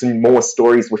forward to more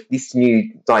stories with this new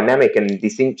dynamic and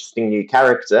this interesting new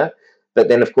character. But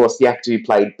then, of course, the actor who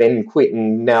played Ben quit,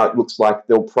 and now it looks like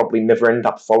they'll probably never end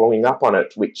up following up on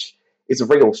it, which is a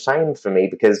real shame for me,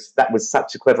 because that was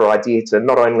such a clever idea to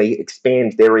not only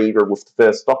expand their era with the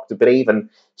First Doctor, but even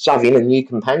shove in a new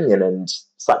companion, and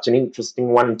such an interesting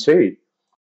one too.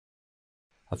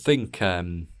 I think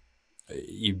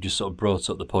you just sort of brought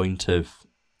up the point of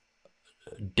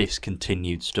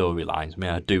discontinued storylines. I mean,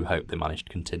 I do hope they managed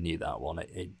to continue that one.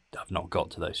 I've not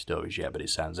got to those stories yet, but it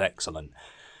sounds excellent.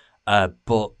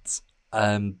 But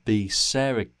the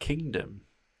Sarah Kingdom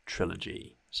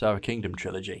trilogy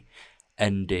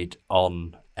ended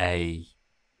on a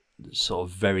sort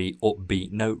of very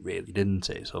upbeat note, really, didn't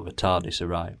it? Sort of the TARDIS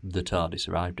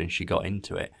arrived and she got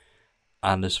into it.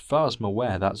 And as far as I'm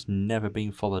aware, that's never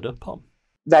been followed up on.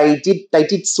 They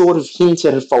did sort of hint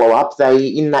at a follow-up.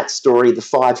 In that story, The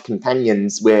Five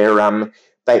Companions, where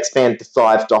they expand the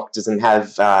Five Doctors and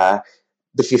have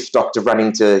the Fifth Doctor run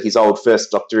into his old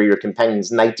First Doctor era companions,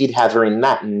 and they did have her in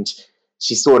that, and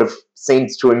she sort of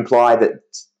seems to imply that,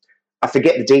 I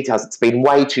forget the details, it's been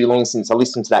way too long since I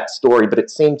listened to that story, but it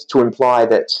seems to imply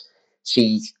that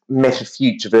she met a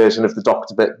future version of the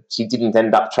Doctor, but she didn't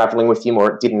end up travelling with him, or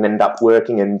it didn't end up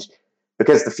working, and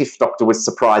because the Fifth Doctor was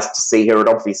surprised to see her, it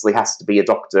obviously has to be a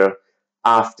Doctor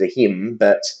after him.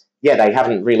 But yeah, they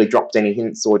haven't really dropped any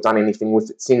hints or done anything with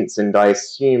it since, and I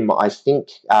think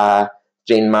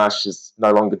Jean Marsh is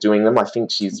no longer doing them. I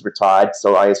think she's retired,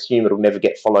 so I assume it'll never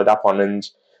get followed up on, and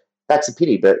that's a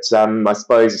pity, but I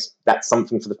suppose that's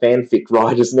something for the fanfic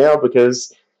writers now,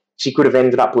 because she could have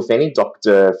ended up with any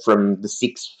Doctor from the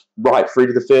 6th right through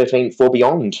to the 13th or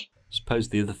beyond. I suppose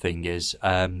the other thing is,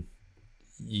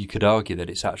 you could argue that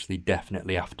it's actually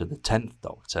definitely after the 10th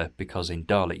Doctor, because in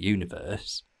Dalek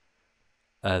Universe,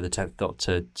 the 10th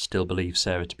Doctor still believes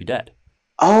Sarah to be dead.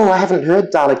 Oh, I haven't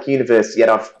heard Dalek Universe yet.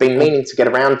 I've been meaning to get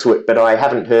around to it, but I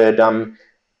haven't heard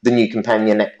the new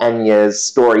companion Anya's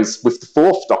stories with the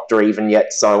 4th Doctor even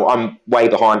yet, so I'm way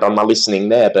behind on my listening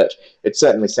there, but it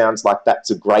certainly sounds like that's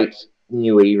a great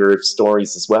new era of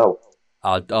stories as well.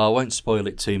 I won't spoil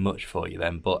it too much for you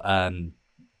then, but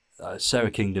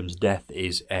Sarah Kingdom's death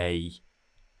it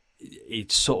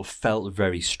sort of felt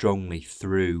very strongly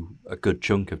through a good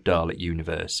chunk of Dalek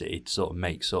Universe. It sort of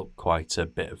makes up quite a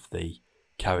bit of the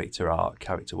character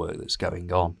work that's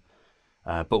going on.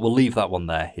 But we'll leave that one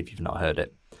there if you've not heard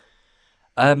it.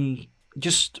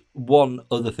 Just one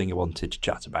other thing I wanted to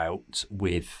chat about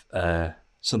with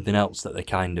something else that they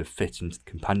kind of fit into the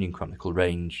Companion Chronicle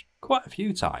range quite a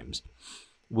few times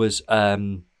was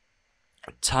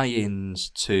tie-ins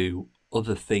to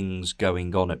other things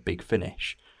going on at Big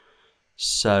Finish.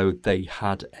 So they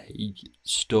had a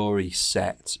story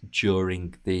set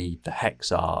during the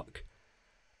Hex arc,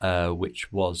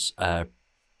 which was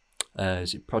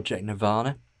is it Project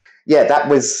Nirvana? Yeah, that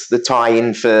was the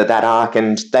tie-in for that arc,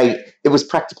 and it was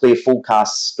practically a full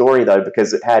cast story though,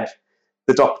 because it had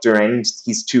the Doctor and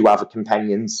his 2 other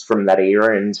companions from that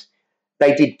era, and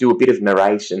they did do a bit of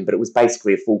narration, but it was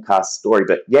basically a full cast story.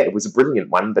 But yeah, it was a brilliant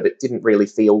one, but it didn't really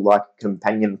feel like a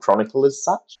Companion Chronicle as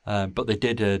such. But they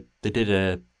did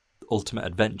a Ultimate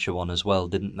Adventure one as well,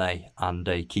 didn't they? And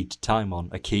a Key to Time one,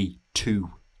 a Key to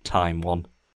Time one.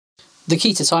 The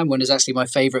Key to Time one is actually my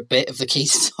favourite bit of the Key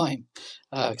to Time,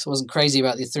 because I wasn't crazy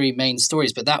about the 3 main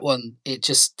stories, but that one, it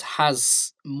just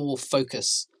has more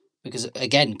focus, because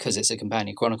it's a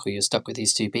Companion Chronicle, you're stuck with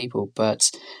these 2 people.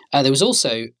 But there was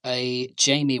also a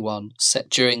Jamie one set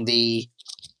during the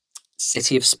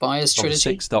City of Spires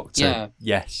trilogy. The 6th Doctor, yeah.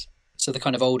 Yes. So the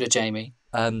kind of older Jamie.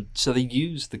 So they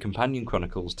used the Companion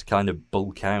Chronicles to kind of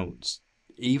bulk out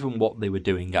even what they were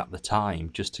doing at the time,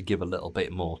 just to give a little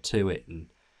bit more to it.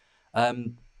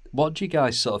 And what do you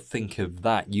guys sort of think of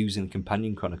that, using the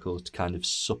Companion Chronicles to kind of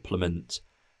supplement,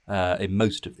 in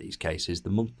most of these cases, the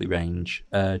monthly range?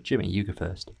 Jimmy, you go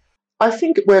first. I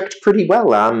think it worked pretty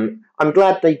well. I'm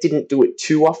glad they didn't do it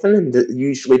too often, and that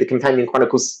usually the Companion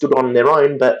Chronicles stood on their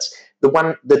own, but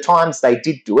the times they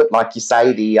did do it, like you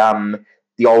say, the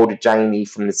older Jamie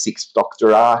from the 6th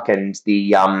Doctor arc, and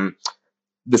the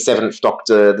 7th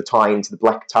Doctor, the tie into the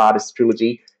Black TARDIS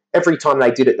trilogy, every time they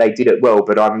did it well,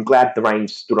 but I'm glad the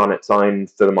range stood on its own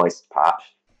for the most part.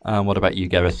 What about you,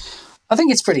 Gareth? I think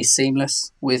it's pretty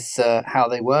seamless with how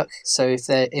they work. So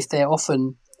if they're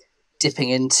often dipping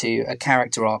into a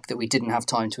character arc that we didn't have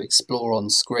time to explore on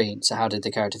screen, so how did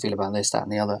the character feel about this, that,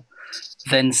 and the other,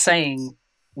 then saying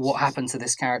what happened to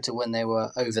this character when they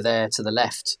were over there to the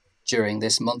left during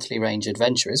this monthly range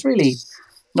adventure is really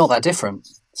not that different.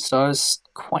 So I was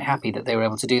quite happy that they were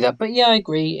able to do that. But yeah, I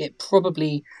agree. It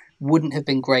probably wouldn't have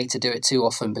been great to do it too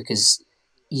often, because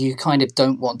you kind of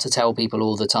don't want to tell people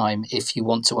all the time, if you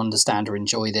want to understand or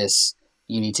enjoy this,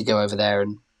 you need to go over there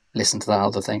and listen to that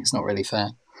other thing. It's not really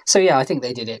fair. So yeah, I think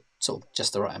they did it sort of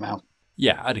just the right amount.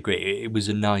 Yeah, I'd agree. It was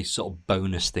a nice sort of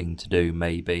bonus thing to do,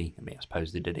 maybe. I mean, I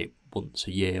suppose they did it once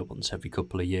a year, once every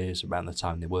couple of years, around the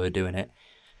time they were doing it.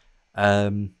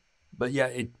 But yeah,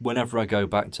 whenever I go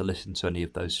back to listen to any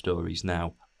of those stories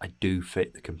now, I do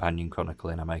fit the Companion Chronicle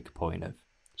in. I make a point of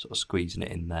sort of squeezing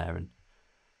it in there and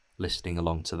listening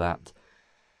along to that.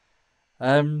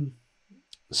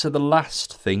 So the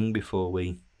last thing before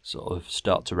we sort of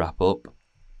start to wrap up,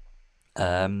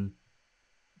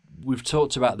 we've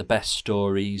talked about the best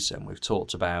stories and we've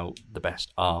talked about the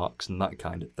best arcs and that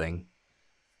kind of thing.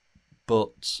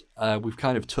 But we've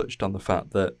kind of touched on the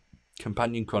fact that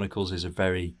Companion Chronicles is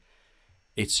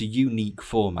it's a unique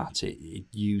format. It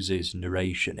uses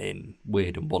narration in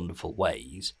weird and wonderful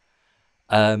ways.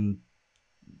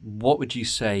 What would you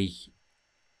say,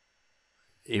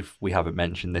 if we haven't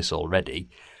mentioned this already,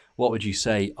 what would you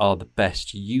say are the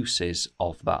best uses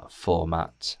of that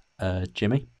format,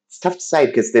 Jimmy? It's tough to say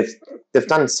because they've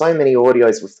done so many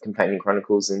audios with Companion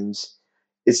Chronicles, and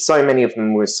so many of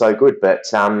them were so good. But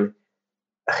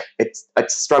it's a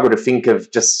struggle to think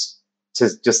of just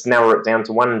narrow it down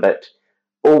to one. But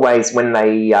always when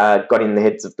they got in the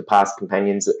heads of the past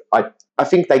companions, I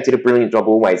think they did a brilliant job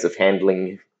always of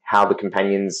handling how the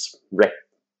companions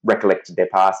recollected their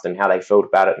past and how they felt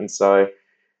about it. And so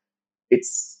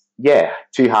it's,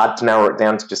 too hard to narrow it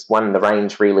down to just one. The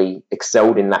range really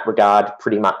excelled in that regard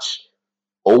pretty much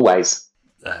always.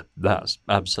 That's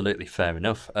absolutely fair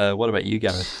enough. What about you,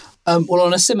 Gareth? Well,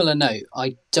 on a similar note,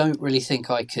 I don't really think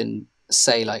I can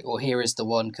say here is the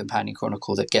one Companion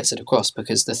Chronicle that gets it across,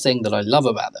 because the thing that I love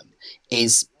about them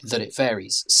is that it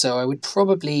varies. So I would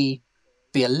probably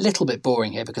be a little bit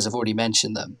boring here because I've already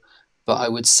mentioned them, but I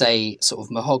would say sort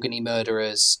of Mahogany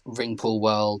Murderers, Ringpool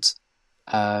World,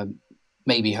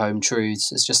 maybe Home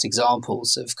Truths as just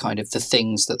examples of kind of the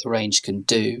things that the range can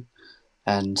do.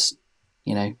 And,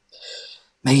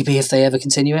 maybe if they ever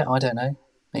continue it, I don't know,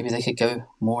 maybe they could go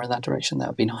more in that direction. That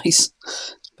would be nice.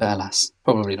 But alas,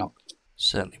 probably not.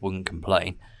 Certainly wouldn't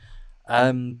complain.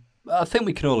 I think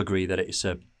we can all agree that it's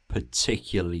a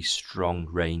particularly strong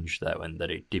range, though, and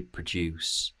that it did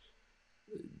produce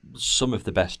some of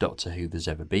the best Doctor Who there's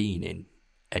ever been in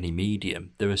any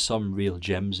medium. There are some real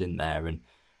gems in there, and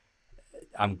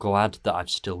I'm glad that I've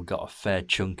still got a fair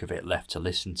chunk of it left to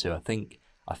listen to. I think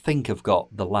I've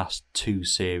got the last 2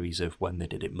 series of when they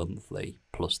did it monthly,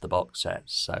 plus the box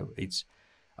sets, so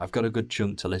I've got a good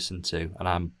chunk to listen to, and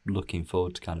I'm looking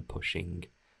forward to kind of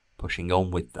pushing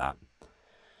on with that.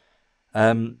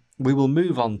 We will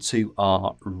move on to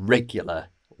our regular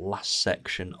last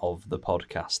section of the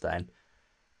podcast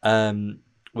then,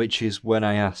 which is when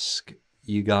I ask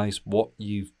you guys what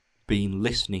you've been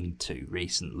listening to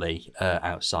recently,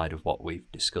 outside of what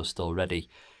we've discussed already.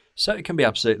 So it can be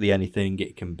absolutely anything.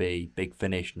 It can be Big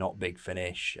Finish, not Big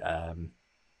Finish.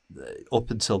 Up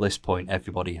until this point,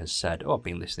 everybody has said, I've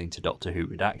been listening to Doctor Who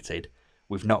Redacted.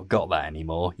 We've not got that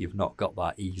anymore. You've not got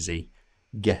that easy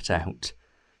get out.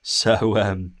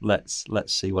 So let's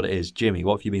see what it is. Jimmy,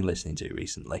 what have you been listening to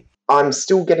recently? I'm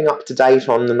still getting up to date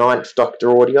on the 9th Doctor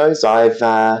audios.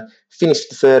 I've finished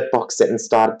the 3rd box set and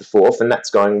started the 4th, and that's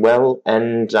going well.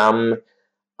 And other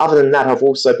than that, I've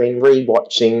also been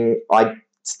rewatching. I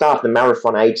started the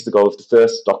marathon ages ago of the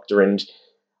 1st Doctor, and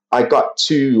I got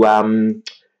to...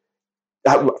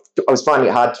 I was finding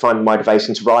it hard to find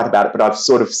motivation to write about it, but I've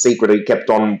sort of secretly kept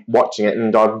on watching it,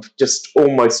 and I've just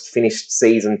almost finished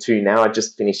season 2 now. I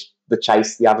just finished The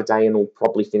Chase the other day, and will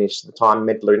probably finish The Time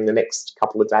Meddler in the next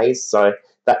couple of days, so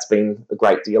that's been a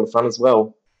great deal of fun as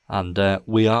well. And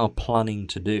we are planning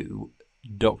to do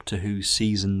Doctor Who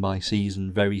season by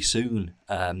season very soon,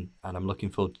 and I'm looking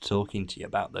forward to talking to you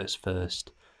about those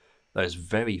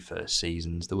very first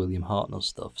seasons, the William Hartnell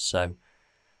stuff, so...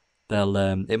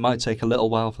 it might take a little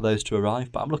while for those to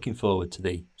arrive, but I'm looking forward to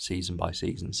the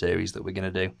season-by-season series that we're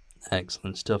going to do.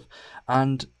 Excellent stuff.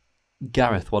 And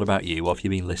Gareth, what about you? What have you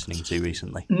been listening to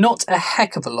recently? Not a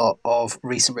heck of a lot of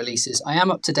recent releases. I am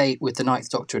up to date with the 9th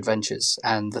Doctor Adventures,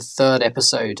 and the 3rd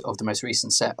episode of the most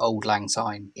recent set, Old Lang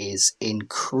Syne, is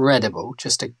incredible.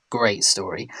 Just a great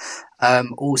story.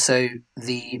 Also,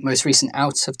 the most recent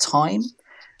Out of Time.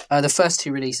 The first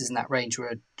 2 releases in that range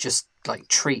were just like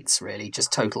treats, really,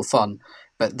 just total fun.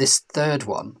 But this 3rd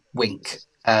one, Wink,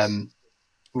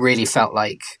 really felt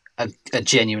like a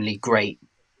genuinely great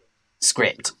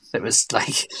script. It was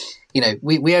like,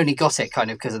 we only got it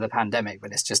kind of because of the pandemic,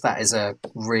 but it's just that is a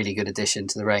really good addition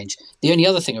to the range. The only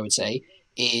other thing I would say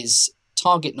is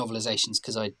Target novelizations,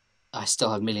 because I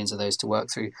still have millions of those to work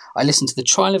through. I listened to The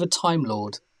Trial of a Time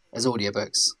Lord as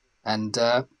audiobooks, and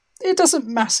it doesn't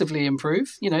massively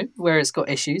improve, where it's got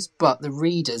issues, but the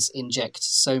readers inject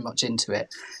so much into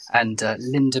it. And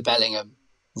Linda Bellingham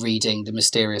reading The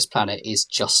Mysterious Planet is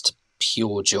just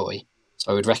pure joy.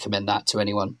 So I would recommend that to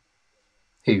anyone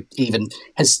who even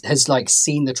has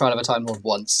seen The Trial of a Time Lord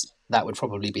once. That would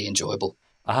probably be enjoyable.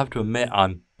 I have to admit,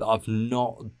 I've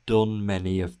not done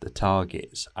many of the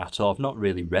Targets at all. I've not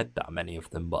really read that many of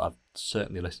them, but I've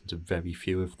certainly listened to very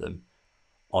few of them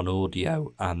on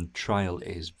audio, and Trial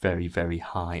is very, very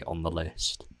high on the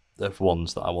list of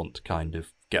ones that I want to kind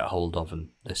of get hold of and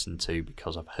listen to,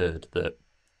 because I've heard that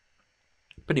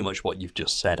pretty much what you've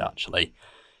just said, actually.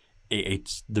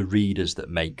 It's the readers that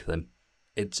make them.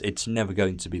 It's never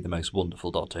going to be the most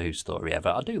wonderful Doctor Who story ever.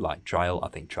 I do like Trial. I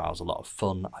think Trial's a lot of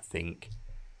fun. I think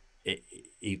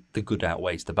the good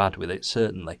outweighs the bad with it,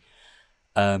 certainly.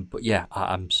 But yeah,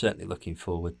 I'm certainly looking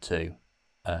forward to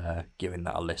giving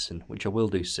that a listen, which I will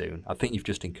do soon. I think you've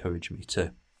just encouraged me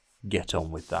to get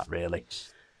on with that, really.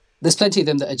 There's plenty of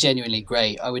them that are genuinely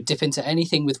great. I would dip into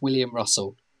anything with William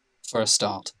Russell for a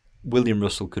start. William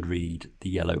Russell could read the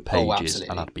Yellow Pages,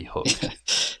 and I'd be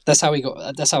hooked. That's how I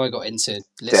got into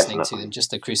listening to them. Just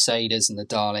the Crusaders and the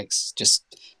Daleks, just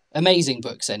amazing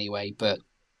books anyway. But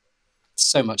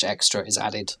so much extra is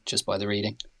added just by the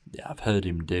reading. Yeah, I've heard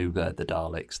him do the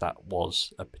Daleks. That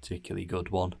was a particularly good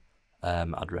one.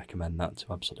 I'd recommend that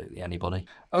to absolutely anybody.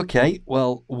 Okay,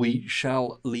 well, we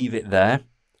shall leave it there.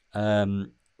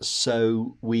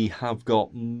 So we have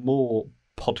got more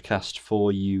podcast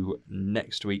for you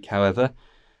next week, however.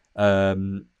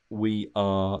 We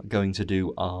are going to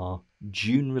do our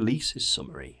June releases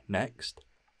summary next,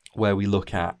 where we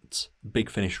look at Big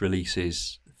Finish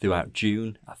releases throughout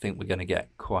June. I think we're going to get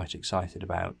quite excited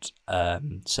about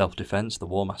Self-Defense, the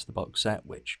War Master box set,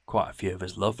 which quite a few of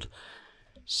us loved.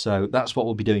 So that's what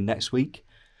we'll be doing next week.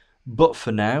 But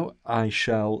for now, I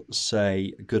shall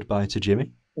say goodbye to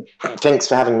Jimmy. Thanks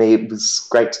for having me. It was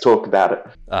great to talk about it.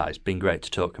 It's been great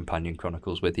to talk Companion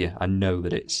Chronicles with you. I know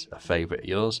that it's a favourite of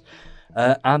yours.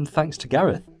 And thanks to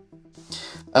Gareth.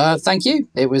 Thank you.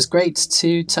 It was great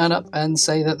to turn up and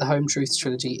say that the Home Truths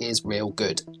trilogy is real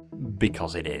good.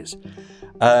 Because it is.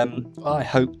 I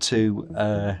hope to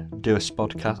do a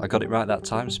spodcast. I got it right that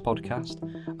time, spodcast.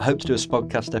 I hope to do a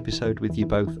spodcast episode with you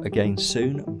both again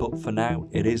soon. But for now,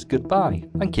 it is goodbye.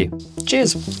 Thank you.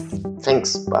 Cheers.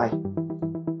 Thanks. Bye.